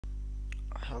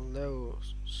Hello.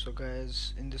 So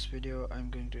guys, in this video I'm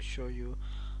going to show you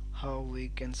how we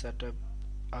can set up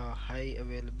a high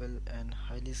available and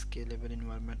highly scalable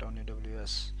environment on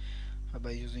AWS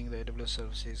by using the AWS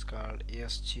services called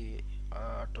ASG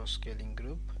Autoscaling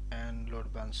group and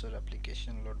load balancer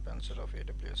application load balancer of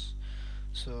AWS.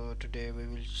 So today we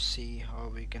will see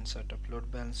how we can set up load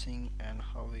balancing and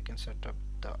how we can set up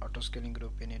the autoscaling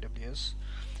group in AWS,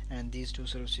 and these two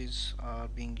services are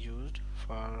being used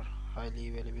for highly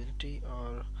availability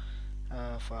or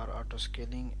for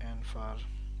autoscaling and for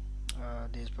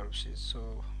these purposes.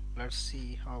 So let's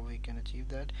see how we can achieve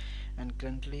that. And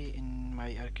currently in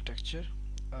my architecture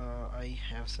I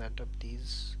have set up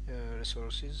these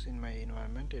resources in my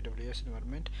environment, AWS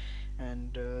environment,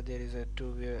 and there is a two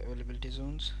availability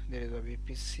zones. There is a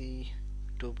VPC,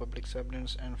 2 public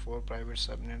subnets and 4 private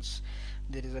subnets.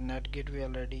 There is a net gateway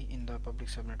already in the public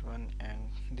subnet 1, and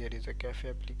there is a cafe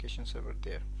application server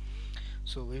there.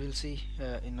 So we will see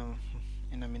in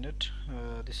a minute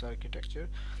this architecture,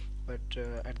 but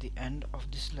at the end of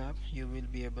this lab you will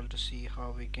be able to see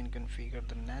how we can configure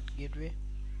the net gateway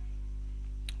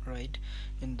right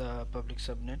in the public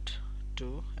subnet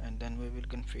 2, and then we will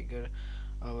configure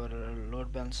our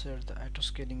load balancer, the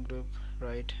autoscaling group,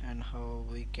 right, and how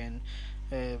we can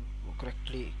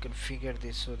correctly configure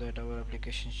this so that our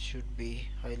application should be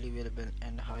highly available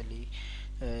and highly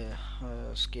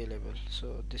scalable.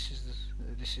 So this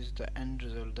is the end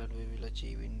result that we will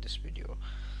achieve in this video.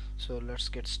 So let's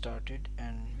get started,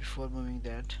 and before moving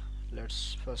that,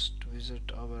 let's first visit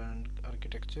our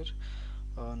architecture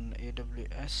on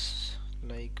AWS,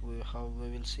 like how we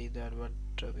will see that what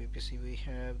VPC we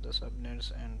have, the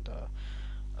subnets and the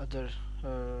other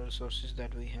resources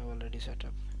that we have already set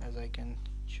up, as I can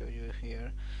show you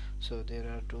here. So there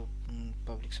are 2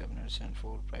 public subnets and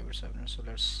 4 private subnets. So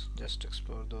let's just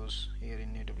explore those here in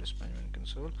AWS management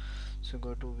console. So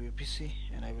go to VPC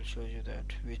and I will show you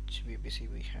that which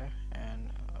VPC we have, and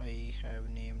I have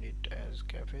named it as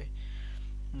cafe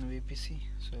VPC.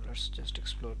 So let's just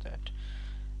explore that.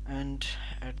 And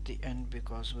at the end,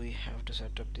 because we have to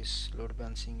set up this load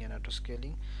balancing and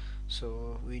autoscaling,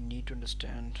 so we need to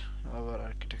understand our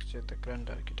architecture, the current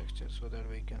architecture, so that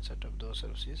we can set up those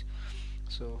services.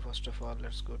 So first of all,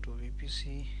 let's go to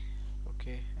VPC,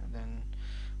 okay, and then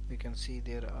we can see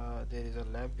there is a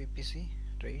lab VPC,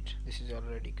 right? This is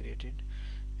already created,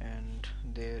 and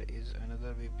there is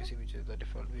another VPC which is the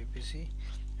default VPC.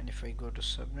 And if I go to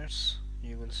subnets,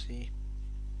 you will see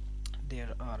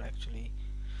there are actually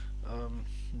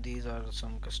these are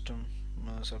some custom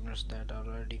subnets that are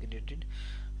already created,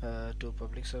 2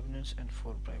 public subnets and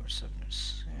 4 private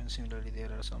subnets. And similarly there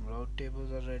are some route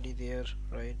tables already there,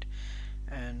 right,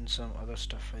 and some other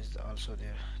stuff is also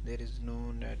there. There is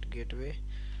no net gateway.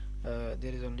 There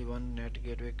is only one net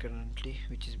gateway currently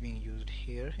which is being used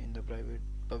here in the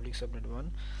public subnet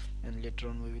 1, and later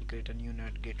on we will create a new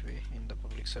net gateway in the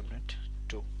public subnet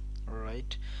 2,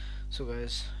 right? So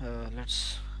guys,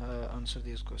 let's answer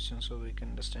these questions so we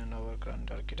can understand our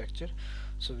current architecture.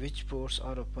 So which ports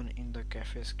are open in the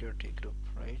cafe security group,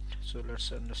 right? So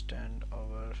let's understand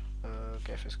our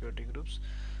cafe security groups.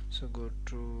 So go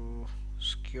to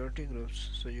security groups.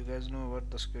 So you guys know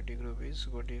what the security group is.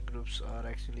 Security groups are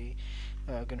actually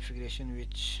configuration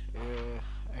which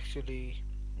actually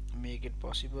make it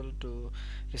possible to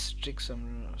restrict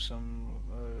some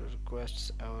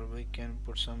requests, or we can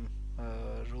put some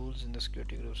rules in the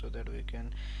security group so that we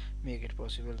can make it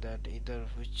possible that either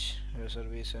which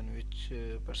service and which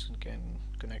person can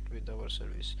connect with our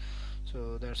service.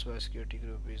 So that's what security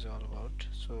group is all about.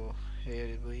 So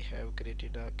here we have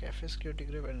created a cafe security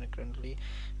group, and currently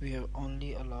we have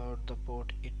only allowed the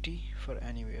port 80 for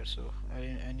anywhere. So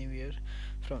anywhere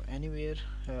from anywhere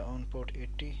on port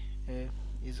 80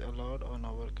 is allowed on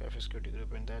our cafe security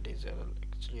group, and that is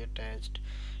actually attached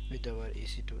with our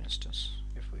EC2 instance.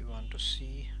 If we want to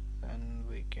see, then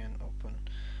we can open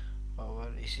our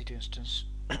EC2 instance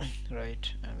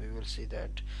right, and we will see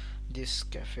that this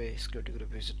cafe security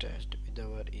group is attached with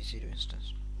our EC2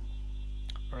 instance,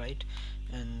 right?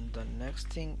 And the next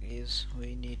thing is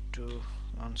we need to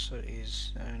answer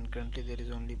is, and currently there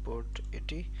is only port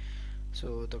 80,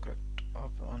 so the correct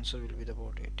answer will be the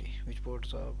port 80. Which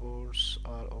ports are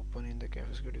open in the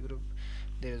cafe security group?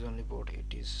 There is only port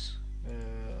 80 is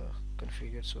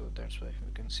configured, so that's why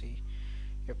we can see,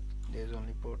 yep, there is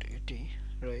only port 80,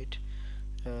 right?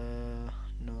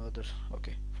 No other.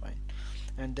 Okay, fine.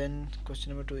 And then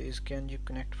question number 2 is, can you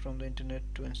connect from the internet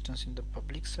to instance in the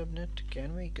public subnet?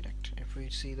 Can we connect? If we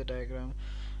see the diagram,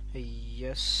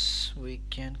 yes, we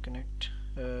can connect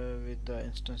with the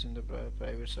instance in the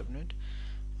private subnet.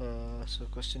 So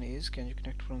question is, can you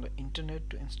connect from the internet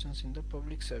to instance in the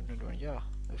public subnet one? Yeah,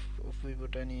 if we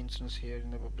put any instance here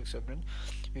in the public subnet,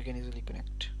 we can easily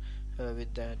connect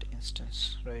with that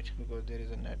instance, right? Because there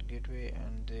is a net gateway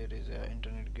and there is a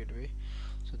internet gateway,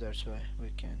 so that's why we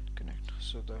can connect.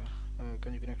 So the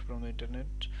can you connect from the internet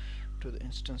to the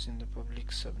instance in the public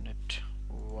subnet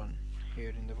 1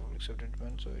 here in the public subnet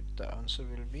 1? So the answer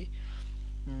will be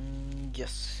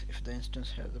yes, if the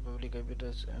instance has the public IP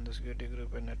address and the security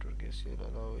group and network is, you'll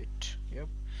allow it. Yep,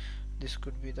 this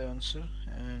could be the answer.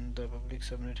 And the public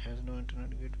subnet has no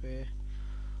internet gateway.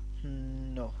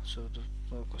 No, so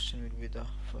the question will be the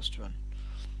first one.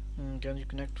 Can you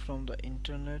connect from the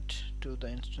internet to the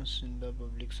instance in the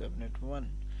public subnet 1?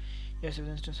 Yes, if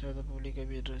the instance has the public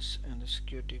IP address and the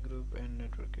security group and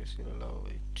network is, you'll allow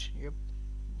it. Yep,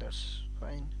 that's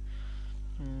fine.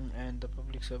 And the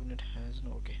public subnet has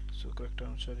no. Okay, so correct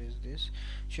answer is this.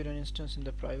 Should an instance in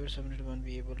the private subnet 1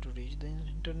 be able to reach the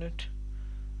internet?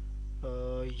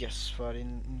 Yes, for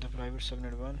in the private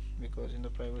subnet 1, because in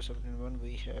the private subnet 1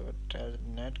 we have a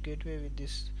net gateway with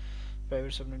this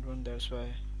private subnet 1. That's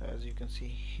why, as you can see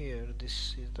here,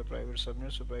 this is the private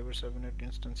subnet. So private subnet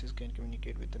instances can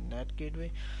communicate with the net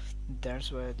gateway.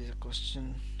 That's why this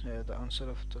question, the answer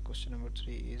of the question number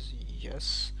 3 is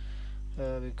yes.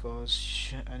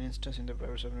 Because an instance in the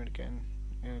private subnet can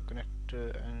connect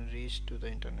and reach to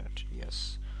the internet.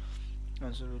 Yes,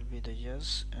 answer will be the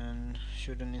yes. And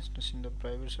should an instance in the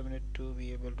private subnet 2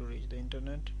 be able to reach the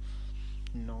internet?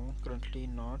 No, currently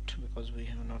not, because we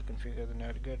have not configured the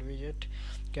net gateway yet.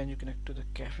 Can you connect to the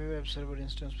cafe web server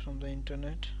instance from the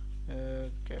internet?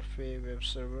 Cafe web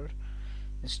server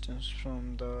instance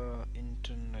from the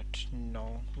internet?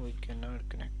 No, we cannot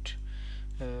connect.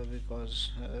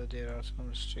 Because there are some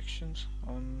restrictions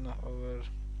on our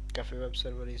cafe web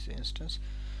server instance.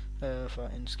 For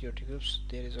in security groups,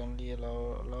 there is only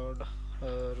allowed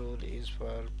rule is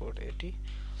for port 80.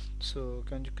 So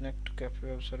can you connect to cafe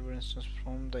web server instance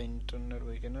from the internet?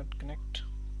 We cannot connect.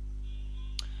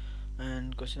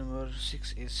 And question number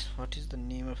 6 is, what is the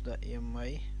name of the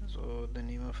AMI? So the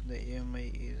name of the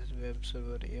AMI is web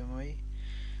server AMI.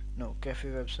 No, cafe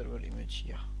web server image.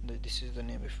 Yeah, this is the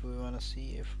name. If we want to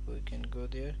see, if we can go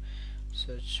there,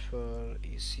 search for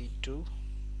EC2,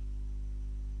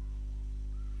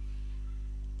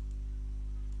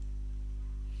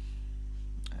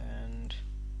 and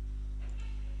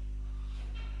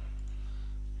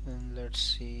let's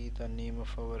see the name of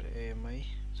our AMI.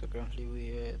 So currently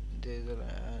we there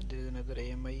is another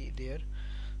AMI there,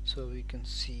 so we can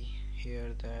see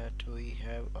here that we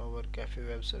have our cafe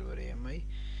web server AMI,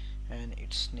 and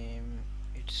its name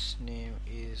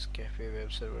is cafe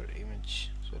web server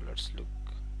image. So let's look.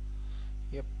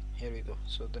 Yep, here we go.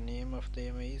 So the name of the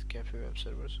AMI is cafe web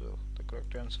server, so the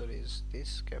correct answer is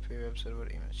this, cafe web server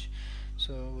image.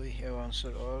 So we have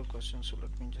answered all questions. So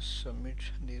let me just submit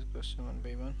these questions one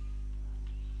by one.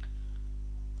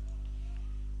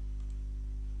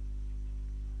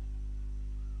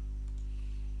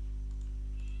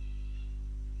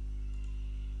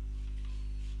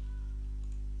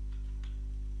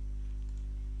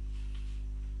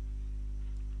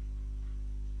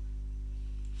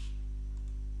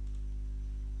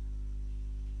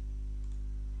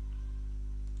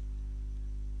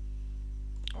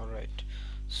 Alright,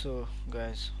 so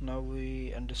guys, now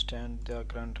we understand the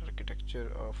current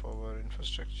architecture of our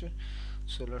infrastructure.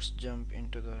 So let's jump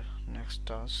into the next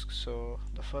task. So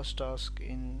the first task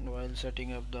in while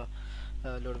setting up the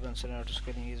load balancer and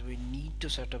autoscaling is we need to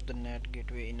set up the net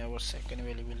gateway in our second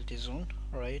availability zone,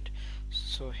 right?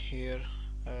 So here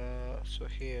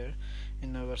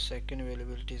in our second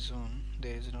availability zone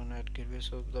there is no net gateway,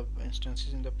 so the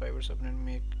instances in the private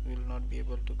subnet will not be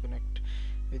able to connect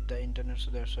with the internet.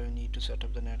 So that's why we need to set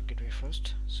up the net gateway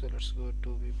first. So let's go to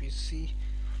VPC,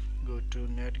 go to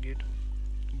net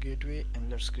gateway, and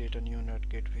let's create a new net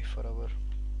gateway for our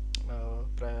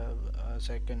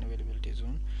second availability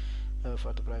zone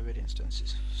for the private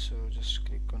instances. So just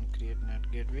click on create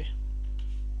net gateway.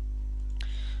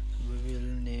 We will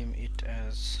name it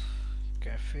as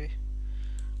cafe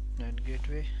net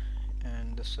gateway,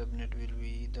 and the subnet will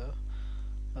be the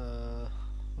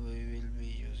we will be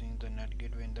using the net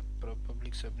gateway in the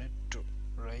public subnet 2,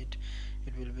 right?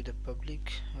 It will be the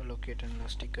public locate and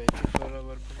elastic IP for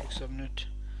our public subnet,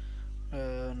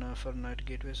 no, for net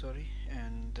gateway, sorry.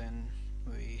 And then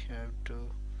we have to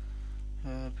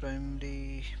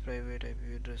primary private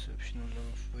IP address optional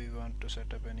if we want to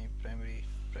set up any primary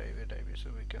private IP, so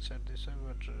we can set this up,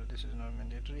 but this is not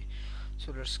mandatory.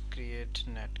 So let's create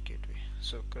net gateway.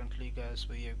 So currently guys,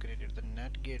 we have created the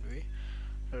net gateway,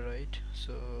 Alright,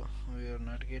 so our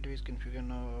NAT gateway is configured.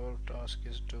 Now our task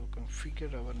is to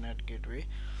configure our NAT gateway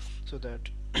so that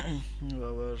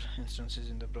our instances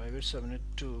in the private subnet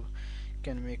 2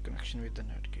 can make connection with the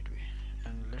NAT gateway.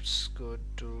 And let's go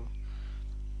to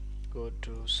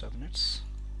subnets.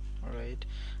 Alright,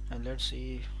 and let's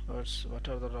see what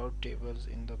are the route tables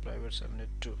in the private subnet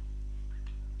 2.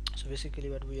 So basically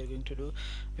what we are going to do,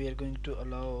 we are going to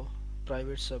allow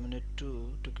private subnet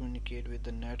 2 to communicate with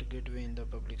the NAT gateway in the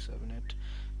public subnet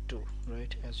 2.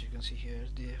 Right, as you can see here,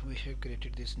 we have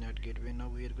created this NAT gateway. Now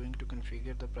we are going to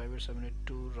configure the private subnet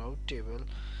 2 route table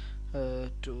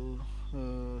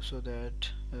so that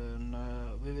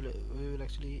we will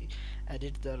actually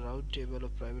edit the route table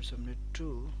of private subnet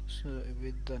 2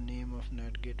 with the name of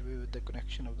NAT gateway, with the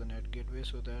connection of the NAT gateway,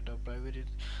 so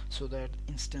that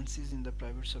instances in the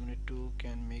private subnet 2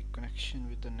 can make connection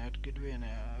with the NAT gateway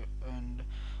and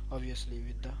obviously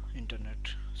with the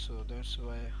internet. So that's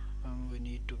why we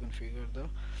need to configure the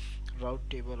route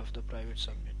table of the private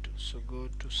subnet 2. So go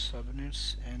to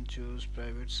subnets and choose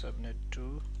private subnet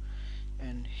 2,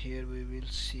 and here we will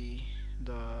see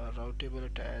the route table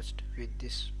attached with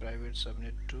this private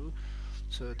subnet 2.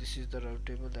 So this is the route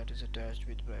table that is attached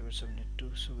with private subnet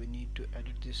 2. So we need to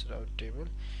edit this route table,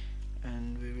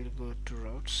 and we will go to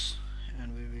routes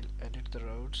and we will edit the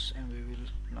routes, and we will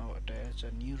now attach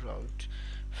a new route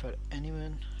for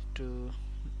anyone to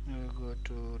go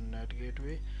to NAT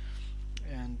gateway,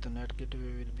 and the NAT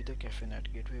gateway will be the cafe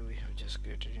NAT gateway we have just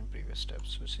created in previous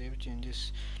steps. So save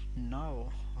changes.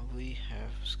 Now we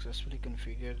have successfully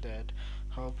configured that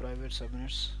how private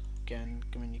subnets can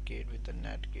communicate with the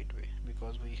NAT gateway,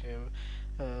 because we have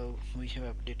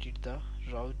updated the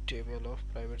route table of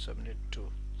private subnet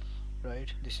 2.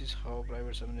 Right, this is how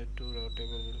private subnet 2 route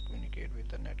table will communicate with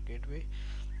the NAT gateway,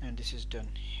 and this is done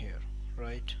here.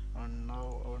 Right, and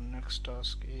now our next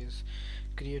task is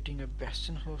creating a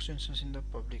bastion host instance in the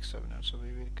public subnet. So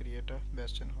we will create a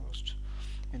bastion host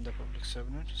in the public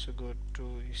subnet. So go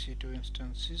to EC2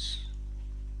 instances,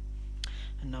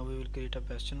 and now we will create a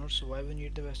bastion host. So why we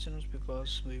need the bastion host?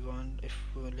 Because we want, if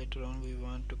later on we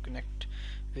want to connect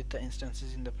with the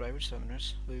instances in the private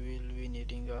subnets, we will be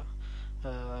needing a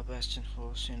bastion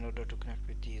host in order to connect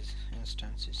with these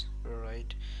instances.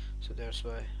 Right, so that's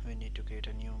why we need to create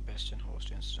a new bastion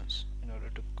host instance in order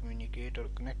to communicate or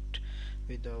connect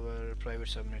with our private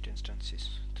subnet instances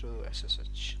through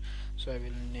SSH. So I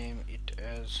will name it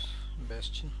as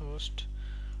bastion host.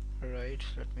 Right,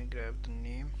 let me grab the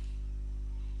name.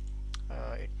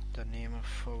 The name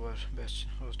of our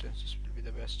bastion host instance will be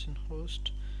the bastion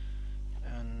host,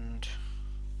 and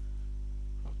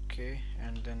okay,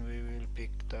 and then we will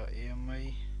pick the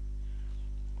AMI,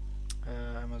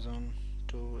 Amazon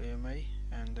to AMI,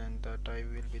 and then the type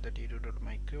will be the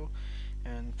t2.micro.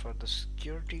 And for the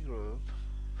security group,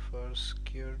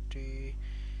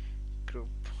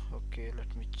 okay,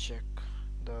 let me check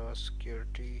the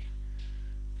security.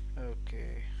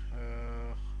 Okay,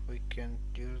 we can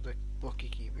use the walkie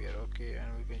key pair. Okay, and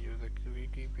we can use the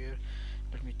key pair.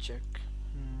 Let me check.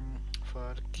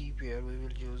 For key pair we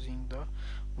will using the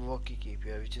walkie key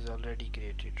pair, which is already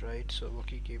created. Right, so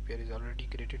walkie key pair is already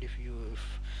created. If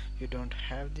you don't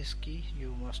have this key,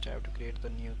 you must have to create the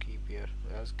new key pair.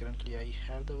 As currently I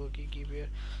have the walkie key pair,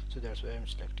 so that's why I'm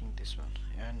selecting this one.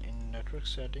 And in network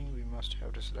setting we must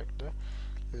have to select the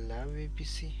lab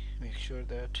VPC. Make sure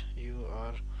that you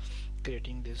are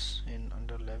creating this in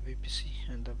under lab VPC,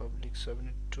 and the public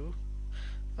subnet 2.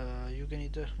 You can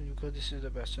either, because this is the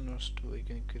bastion host 2, you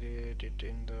can create it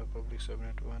in the public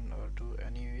subnet 1 or 2.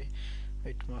 Anyway,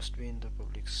 it must be in the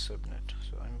public subnet.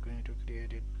 So I'm going to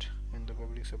create it in the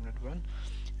public subnet 1,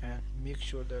 and make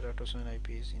sure that Autoscaling IP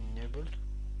is enabled.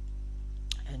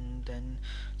 And then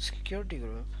security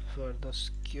group, for the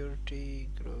security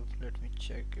group, let me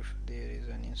check if there is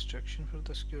an instruction for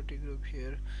the security group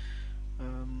here.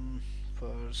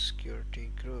 For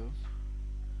security group,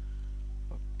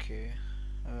 okay,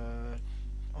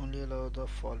 only allow the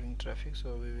following traffic,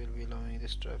 so we will be allowing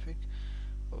this traffic.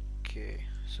 Okay,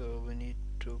 so we need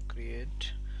to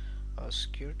create a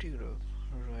security group.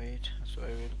 Right, so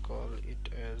I will call it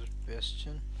as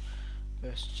bastion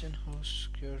host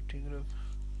security group,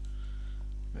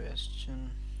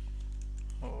 bastion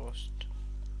host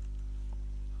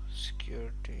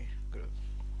security group.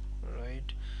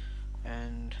 Right,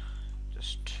 and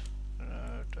just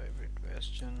type it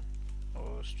bastion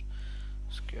host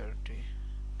security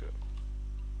group.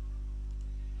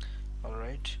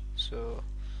 Alright, so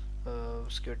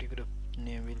security group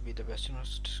name will be the bastion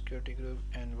host security group,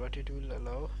 and what it will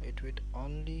allow, it will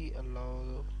only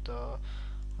allow the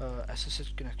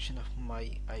SSH connection of my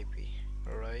IP.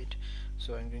 Alright,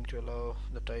 so I'm going to allow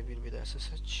the type will be the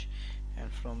SSH,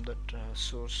 and from that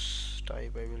source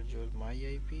type I will use my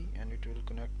IP, and it will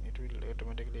connect, it will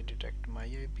automatically detect my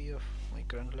IP of my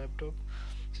current laptop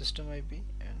system IP,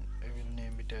 and I will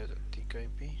name it as thick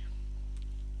IP.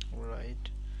 Right,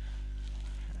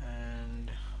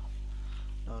 and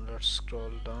now let's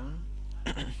scroll down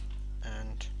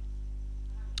and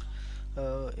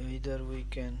either we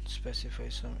can specify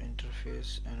some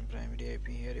interface and primary IP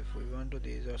here if we want to.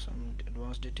 These are some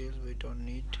advanced details we don't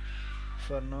need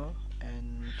for now,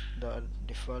 and the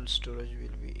default storage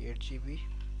will be 8 GB,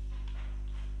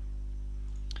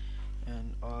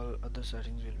 and all other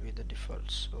settings will be the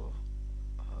default. So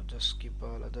just skip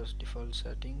all other default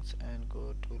settings and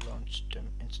go to launch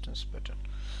instance button.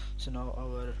 So now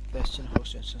our bastion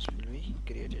host instance will be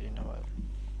created in a while.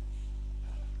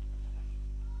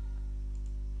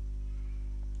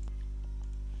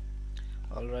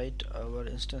 Alright, our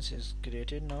instance is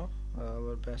created now.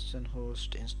 Our bastion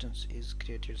host instance is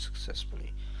created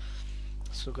successfully.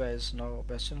 So guys, now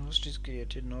bastion host is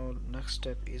created. Now next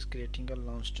step is creating a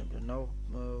launch template. Now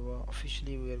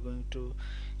officially we are going to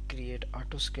create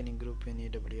auto scaling group in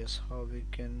AWS. How we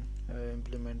can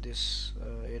implement this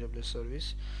AWS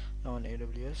service on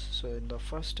AWS? So in the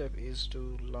first step is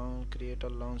to create a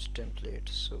launch template.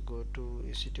 So go to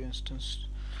EC2 instance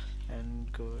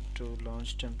and go to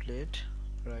launch template.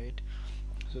 Right,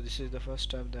 so this is the first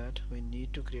step, that we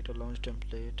need to create a launch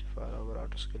template for our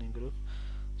auto scaling group.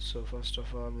 So first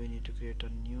of all we need to create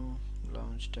a new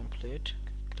launch template.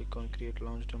 Click on create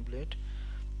launch template.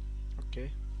 Okay,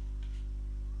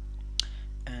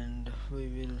 and we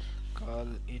will call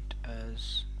it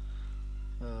as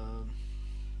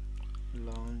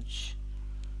launch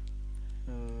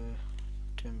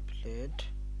template.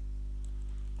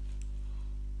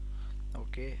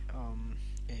 Okay,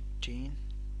 18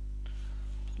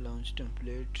 launch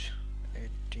template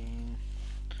 18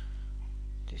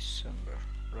 December.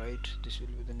 Right, this will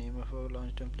be the name of our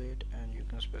launch template, and you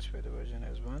can specify the version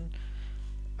as 1.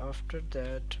 After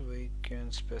that we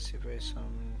can specify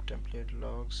some template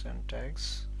logs and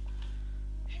tags.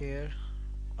 Here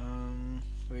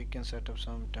we can set up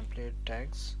some template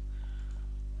tags.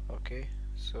 Okay,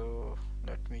 so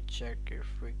let me check if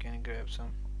we can grab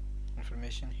some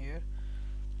information here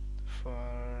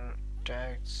for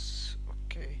tags.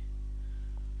 Okay,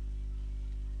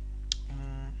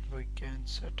 we can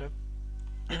set up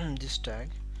this tag.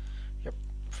 Yep,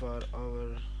 for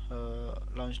our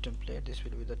launch template this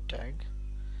will be the tag.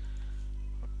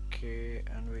 Okay,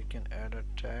 and we can add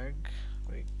a tag.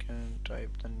 We can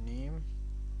type the name,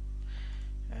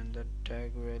 and the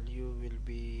tag value will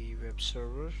be web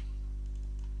server.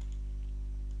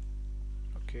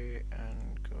 Okay,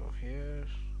 and go here,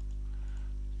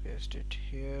 paste it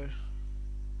here,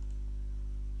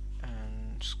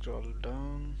 and scroll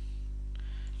down.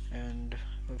 And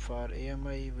for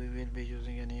AMI we will be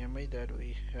using an AMI that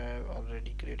we have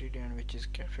already created, and which is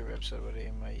Cafe Web Server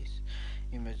AMI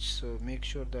image. So make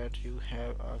sure that you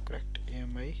have a correct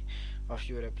AMI of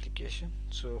your application.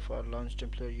 So for launch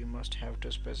template you must have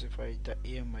to specify the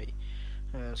AMI.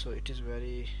 So it is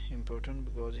very important,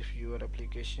 because if your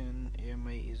application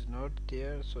AMI is not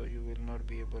there, so you will not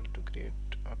be able to create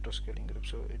auto scaling group.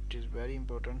 So it is very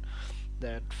important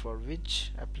that for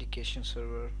which application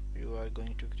server you are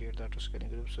going to create the auto scaling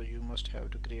group, so you must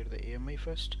have to create the AMI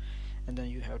first, and then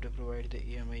you have to provide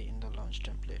the AMI in the launch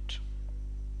template.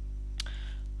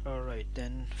 Alright,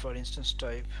 then for instance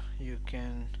type you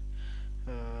can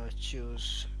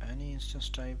choose any instance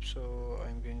type. So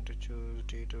I'm going to choose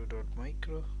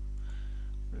t2.micro.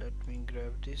 Let me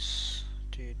grab this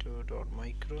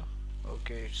t2.micro.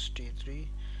 Okay, it's t3.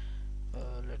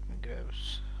 Let me grab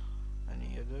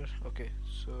any other. Okay,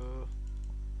 so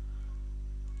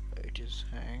it is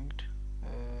hanged.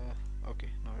 Okay,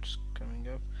 now it's coming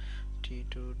up,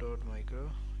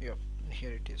 t2.micro. Yep,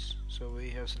 here it is. So we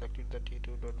have selected the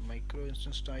t2.micro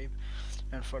instance type,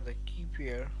 and for the key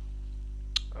pair,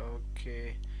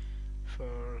 okay,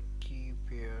 for key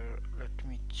pair let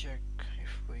me check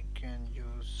if we can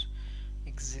use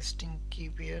existing key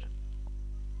pair.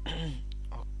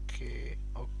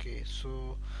 Okay,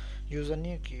 so use a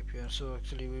new key pair. So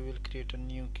actually we will create a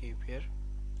new key pair.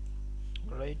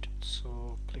 Right,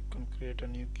 so click on create a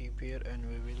new key pair, and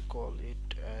we will call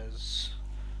it as,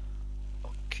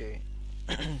 okay,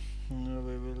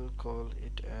 we will call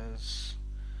it as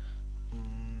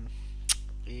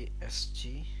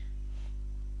ASG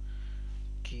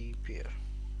key pair.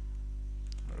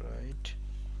 Right,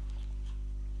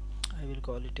 I will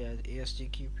call it as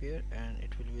ASG key pair, and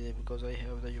it will be there because I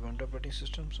have the Ubuntu operating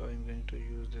system. So I'm going to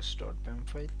use this .pem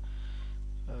file,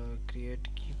 create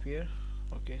key pair.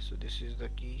 Okay, so this is the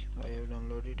key I have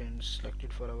downloaded and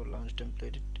selected for our launch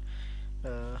template.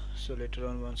 So later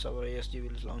on, once our ASG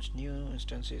will launch new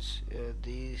instances,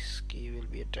 this key will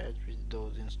be attached with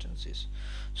those instances.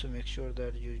 So make sure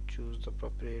that you choose the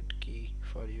appropriate key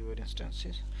for your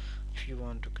instances if you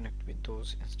want to connect with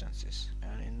those instances.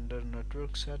 And in the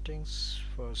network settings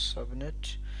for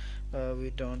subnet, we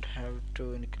don't have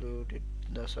to include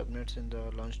the subnets in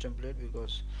the launch template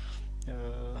because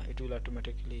it will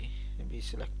automatically be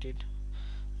selected.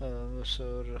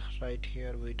 So right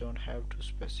here we don't have to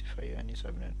specify any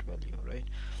subnet value, right?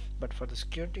 But for the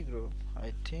security group,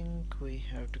 I think we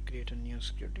have to create a new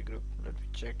security group. Let me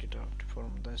check it out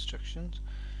from the instructions.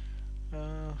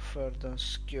 For the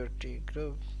security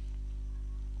group,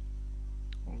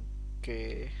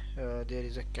 okay, there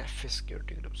is a cafe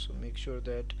security group, so make sure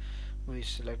that we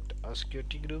select a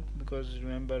security group, because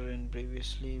remember in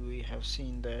previously we have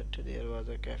seen that there was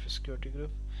a cafe security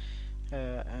group,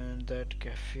 and that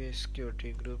cafe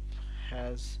security group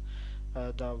has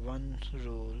the one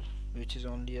rule which is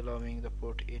only allowing the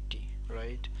port 80,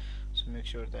 right? So make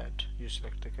sure that you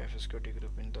select the cafe security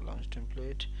group in the launch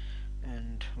template,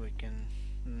 and we can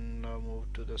now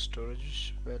move to the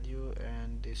storage value,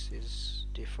 and this is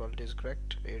default is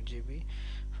correct, 8 GB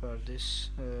for this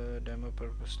demo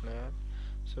purpose lab.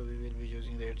 So we will be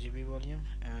using the 8 GB volume.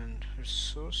 And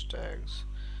resource tags,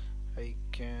 I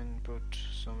can put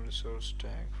some resource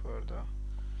tag for the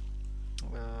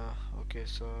okay,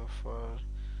 so for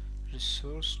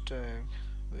resource tag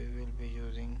we will be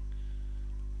using,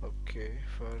 okay,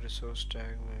 for resource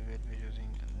tag we will be using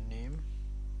name.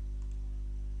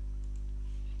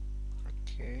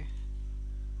 Okay,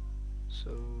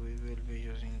 so we will be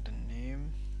using the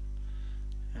name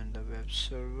and the web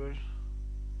server.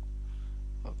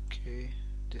 Okay,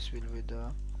 this will be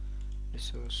the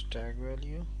resource tag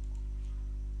value.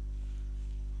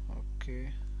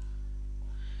 Okay,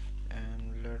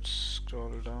 and let's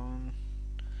scroll down.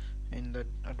 In the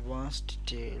advanced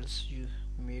details, you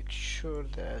make sure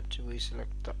that we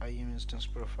select the IAM instance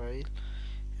profile,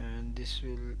 and this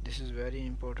is very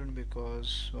important,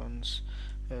 because once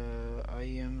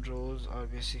IAM roles are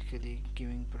basically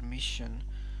giving permission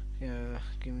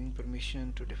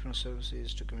to different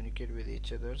services to communicate with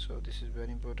each other. So this is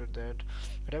very important that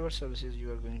whatever services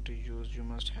you are going to use, you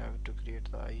must have to create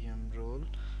the IAM role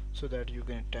so that you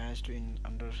can attach to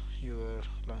under your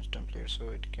launch template, so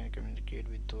it can communicate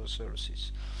with those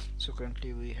services. So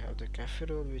currently we have the cafe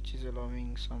role, which is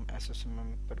allowing some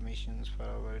SSMM permissions for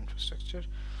our infrastructure,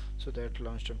 so that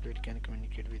launch template can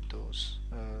communicate with those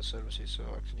services. So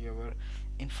actually our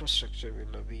infrastructure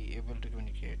will be able to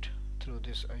communicate through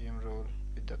this IAM role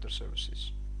with the other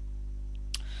services,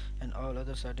 and all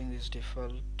other settings is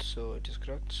default, so it is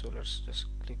correct. So let's just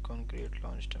click on create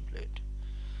launch template.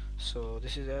 So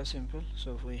this is as simple.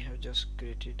 So we have just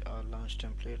created our launch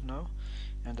template now,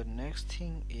 and the next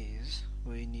thing is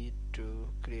we need to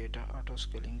create an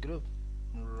auto-scaling group,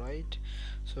 right?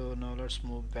 So now let's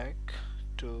move back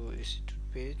to EC2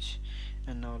 page,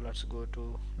 and now let's go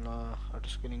to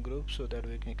auto-scaling group so that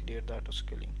we can create the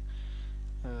auto-scaling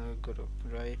group,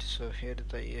 right? So here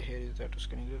is the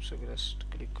auto-scaling group. So let's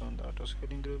click on the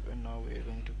auto-scaling group, and now we are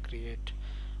going to create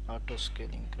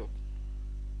auto-scaling group.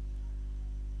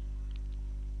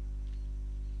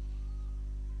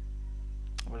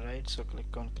 Alright, so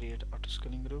click on create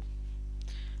auto-scaling group,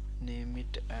 name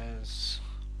it as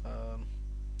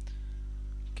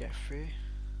cafe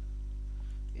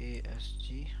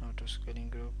ASG auto-scaling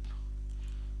group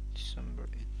December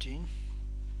 18,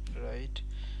 right?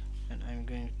 And I'm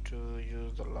going to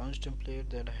use the launch template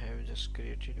that I have just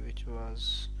created, which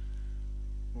was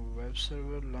web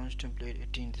server launch template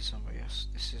 18 December. Yes,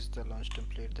 this is the launch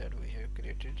template that we have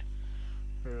created,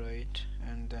 right?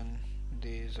 And then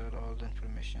these are all the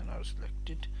information are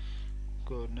selected.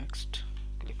 Go next,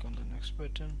 click on the next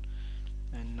button,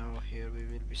 and now here we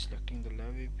will be selecting the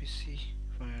lab VPC,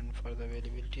 and for the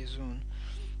availability zone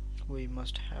we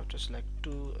must have to select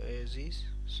 2 AZs.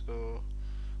 So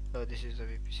this is the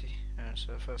VPC, and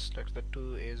so first select the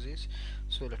 2 AZs.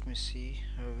 So let me see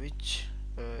which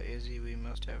AZ we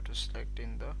must have to select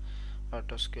in the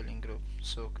auto-scaling group.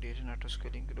 So create an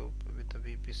auto-scaling group with the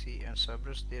VPC and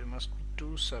subnets. There must be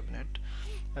 2 subnet,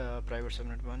 private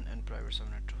subnet 1 and private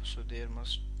subnet 2. So there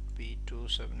must be 2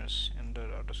 subnets under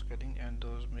auto-scaling, and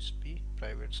those must be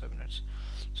private subnets.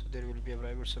 So there will be a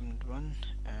private subnet 1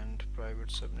 and private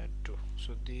subnet 2.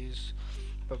 So these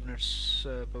subnets,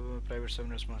 private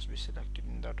subnets must be selected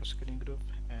in the auto-scaling group,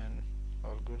 and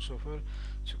all good so far.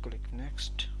 So click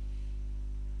next,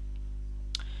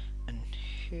 and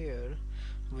here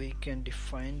we can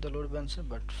define the load balancer,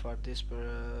 but for this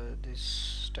this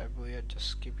step we are just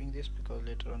skipping this because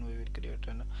later on we will create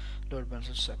a load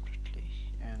balancer separately.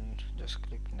 And just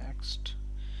click next,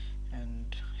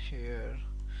 and here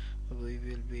we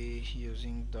will be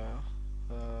using the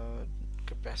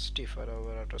capacity for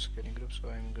our autoscaling group. So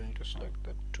I'm going to select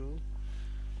the 2,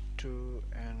 2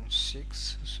 and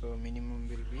 6. So minimum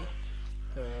will be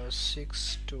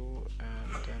 6, 2,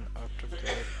 and then after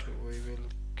that we will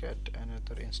get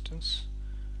another instance.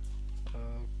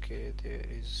 Okay, there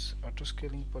is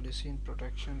autoscaling policy in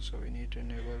production, so we need to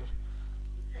enable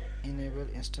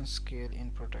instance scale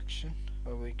in production.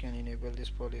 We can enable this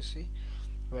policy,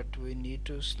 but we need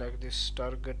to select this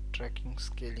target tracking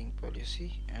scaling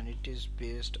policy, and it is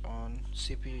based on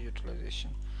CPU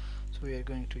utilization. So we are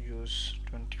going to use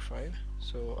 25,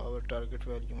 so our target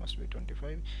value must be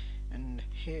 25. And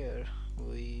here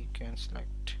we can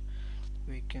select,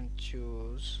 we can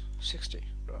choose 60.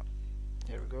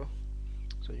 Here we go.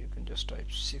 So you can just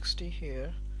type 60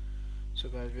 here. So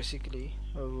guys, basically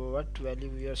what value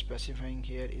we are specifying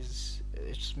here is,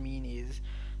 its mean is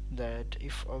that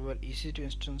if our EC2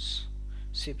 instance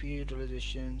CPU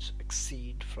utilizations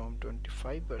exceed from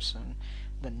 25%,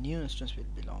 the new instance will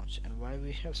be launched. And why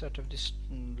we have set up this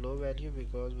low value?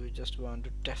 Because we just want to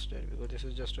test it, because this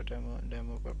is just a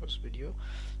demo purpose video.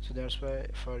 So that's why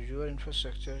for your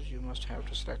infrastructure you must have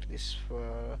to select this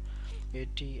for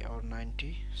 80 or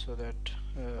 90, so that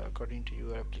according to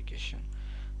your application,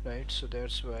 right? So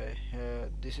that's why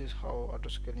this is how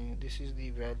autoscaling, this is the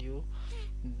value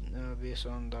based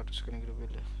on the autoscaling group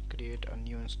will create a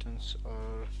new instance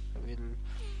or will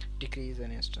decrease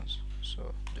an instance.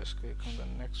 So just click on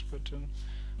the next button,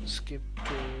 skip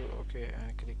to okay,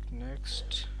 and click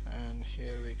next, and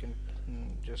here we can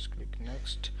just click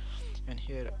next, and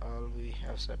here all we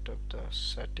have set up the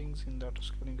settings in the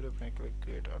autoscaling group, and click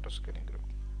create autoscaling group.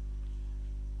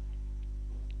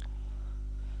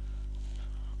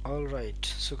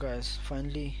 Alright, so guys,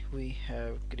 finally we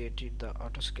have created the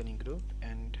autoscaling group,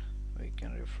 and we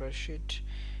can refresh it,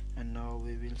 and now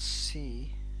we will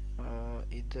see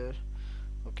either,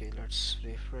 okay, let's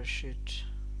refresh it,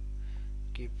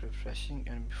 keep refreshing,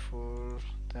 and before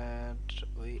that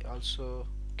we also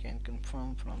can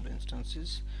confirm from the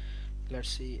instances. Let's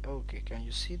see. Okay, can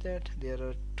you see that there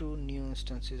are 2 new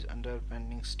instances under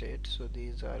pending state? So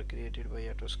these are created by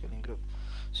autoscaling group,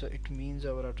 so it means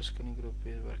our autoscaling group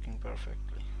is working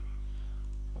perfectly.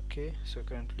 Okay, so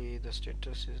currently the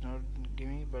status is not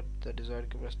giving, but the desired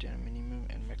capacity and minimum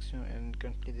and maximum, and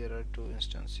currently there are 2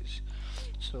 instances.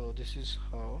 So this is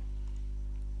how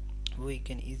we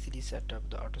can easily set up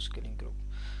the autoscaling group.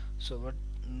 So what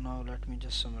now, let me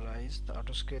just summarize the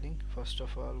autoscaling. First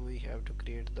of all, we have to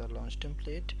create the launch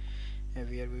template, where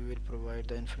we will provide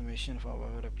the information for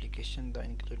our application,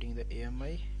 including the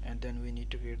AMI, and then we need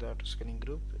to create the autoscaling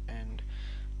group, and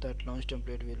that launch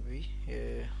template will be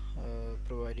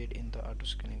provided in the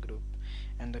autoscaling group,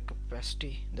 and the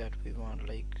capacity that we want,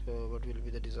 like what will be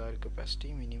the desired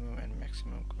capacity, minimum and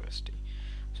maximum capacity.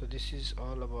 So this is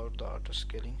all about the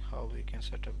autoscaling, how we can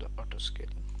set up the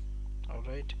autoscaling.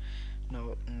 Alright,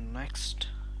 now next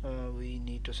we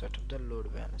need to set up the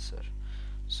load balancer.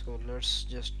 So let's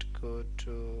just go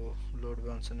to load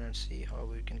balancer and see how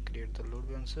we can create the load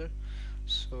balancer.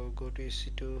 So go to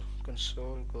EC2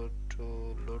 console, go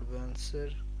to load balancer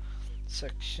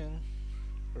section,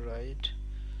 right,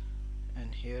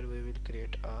 and here we will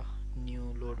create a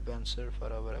new load balancer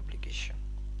for our application.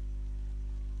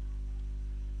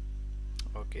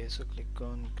 Okay, so click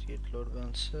on create load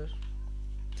balancer,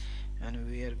 and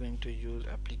we are going to use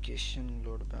application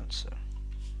load balancer.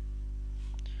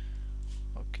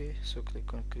 Okay, so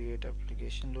click on create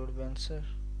application load balancer,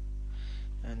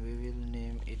 and we will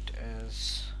name it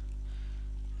as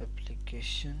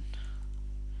application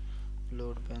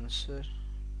load balancer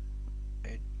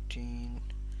 18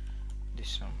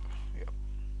 December.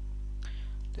 Yeah,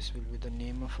 this will be the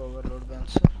name of our load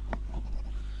balancer,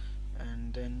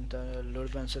 and then the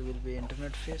load balancer will be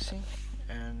internet facing,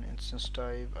 and instance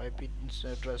type, IP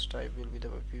address type will be the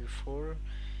IPv4.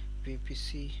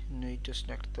 VPC, need to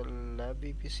select the lab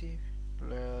VPC.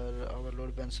 Our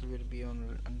load balancer will be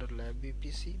under lab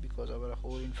VPC because our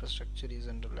whole infrastructure is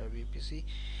under lab VPC,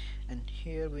 and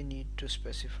here we need to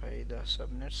specify the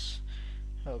subnets.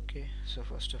 Okay, so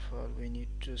first of all we need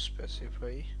to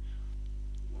specify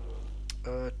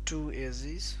 2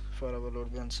 AZs for our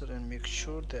load balancer, and make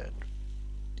sure that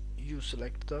you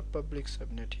select the public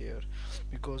subnet here,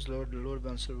 because load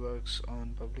balancer works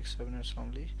on public subnets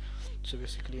only. So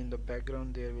basically in the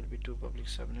background there will be 2 public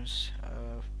subnets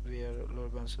where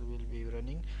load balancer will be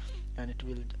running, and it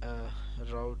will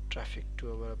route traffic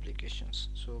to our applications.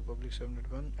 So public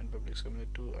subnet 1 and public subnet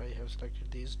 2, I have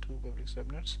selected these two public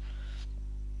subnets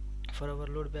for our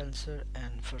load balancer.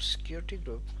 And for security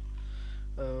group,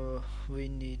 we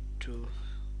need to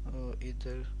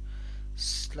either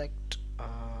select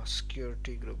a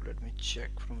security group. Let me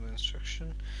check from the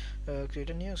instruction. Create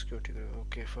a new security group.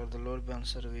 Okay, for the load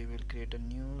balancer we will create a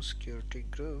new security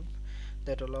group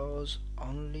that allows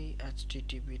only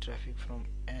HTTP traffic from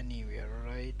anywhere,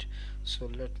 right? So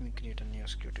let me create a new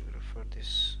security group for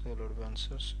this load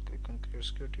balancer. So click on create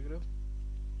security group,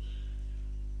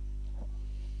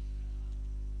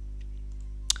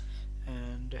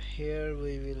 and here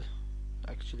we will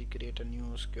actually create a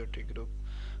new security group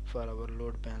for our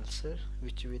load balancer,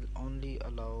 which will only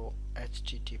allow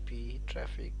HTTP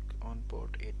traffic on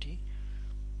port 80,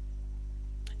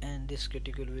 and this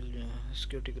security group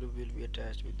will be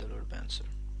attached with the load balancer.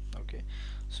 Okay,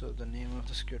 so the name of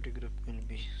the security group will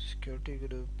be security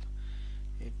group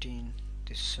 18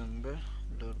 December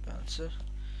load balancer,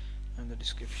 and the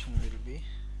description will be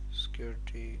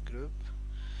security group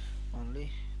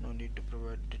only, no need to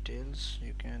provide details.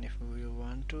 You can if you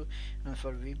want to. And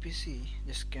for VPC,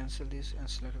 just cancel this and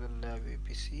select the lab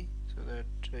VPC, so that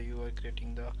you are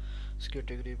creating the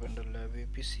security group under lab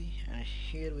VPC. And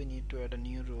here we need to add a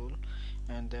new role,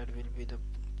 and that will be the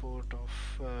port of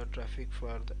traffic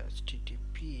for the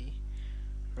HTTP,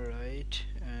 right?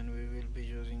 And we will be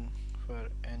using for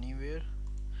anywhere.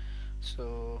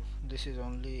 So this is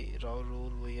only raw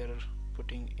rule we are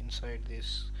putting inside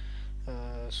this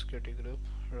security group,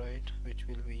 right, which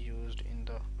will be used in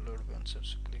the load balancer.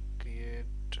 So click create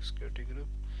security group.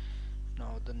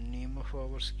 Now the name of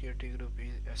our security group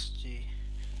is SG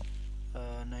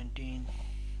 19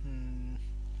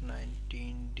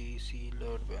 DC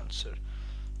load balancer.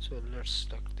 So let's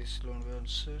select this load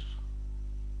balancer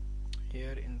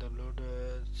here in the load,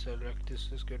 select this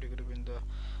security group in the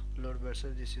load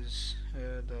balancer. This is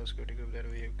the security group that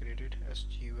we have created,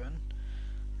 SG1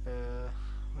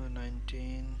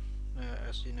 19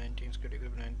 SG19 security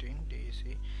group 19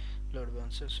 DEC load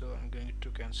balancer. So I'm going to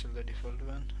cancel the default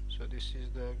one. So this is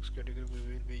the security group we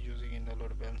will be using in the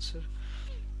load balancer.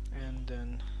 And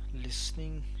then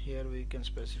listening, here we can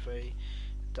specify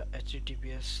the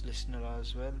HTTPS listener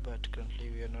as well, but currently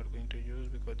we are not going to use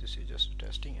because this is just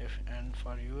testing. And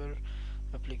for your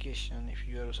application, if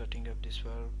you are setting up this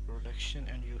for production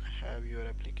and you have your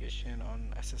application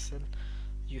on SSL,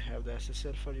 you have the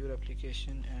SSL for your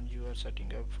application and you are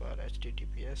setting up for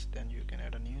HTTPS, then you can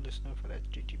add a new listener for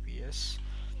HTTPS,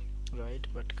 right?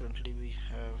 But currently we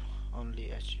have only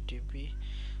HTTP,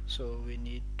 so we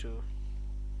need to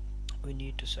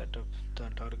set up the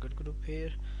target group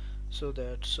here. So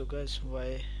guys,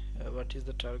 what is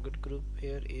the target group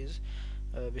here is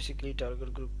basically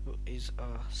target group is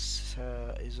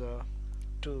a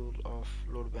tool of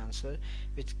load balancer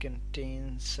which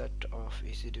contains set of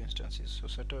EC2 instances. So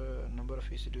set a number of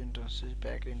EC2 instances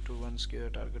packed into one secure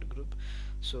target group.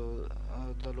 So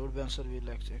the load balancer will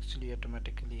actually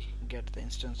automatically get the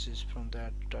instances from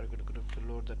that target group to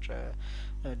load the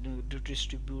to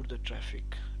distribute the traffic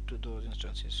to those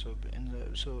instances.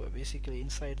 So basically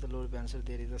inside the load balancer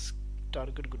there is a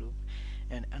target group,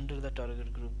 and under the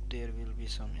target group there will be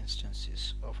some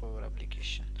instances of our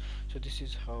application. So this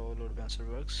is how load balancer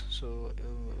works. So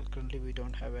currently we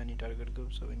don't have any target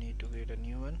group, so we need to create a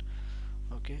new one.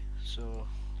 Okay, so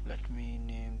let me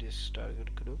name this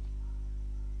target group,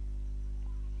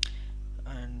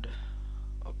 and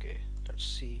okay, let's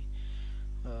see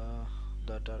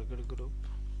the target group.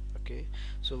 Okay,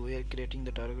 so we are creating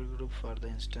the target group for the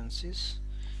instances,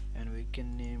 and we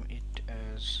can name it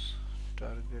as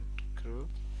target group.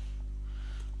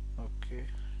 Okay,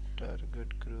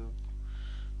 target group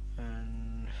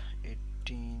and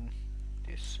 18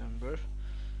 December,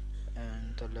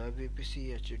 and the lab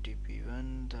VPC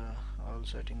HTTP1, the all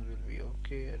settings will be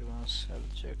okay. Advanced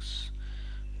health checks,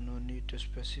 no need to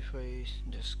specify,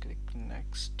 just click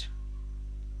next.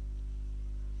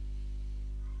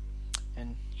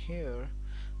 And here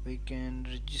we can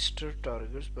register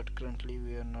targets, but currently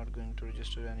we are not going to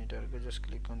register any target. Just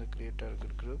click on the create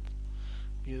target group.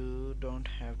 You don't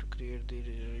have to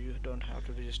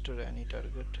register any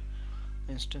target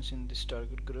instance in this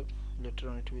target group. Later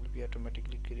on it will be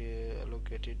automatically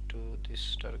allocated to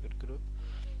this target group.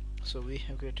 So we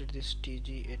have created this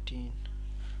TG18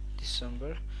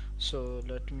 December. So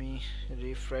let me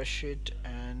refresh it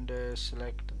and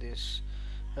select this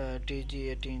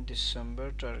TG18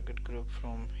 December target group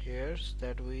from here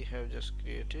that we have just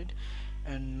created.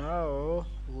 And now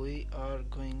we are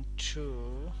going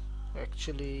to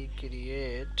actually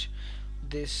create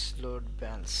this load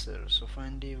balancer. So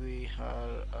finally we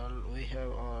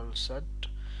have all set.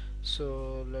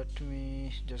 So let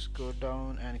me just go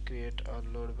down and create a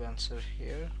load balancer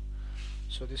here.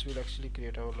 So this will actually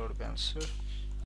create our load balancer.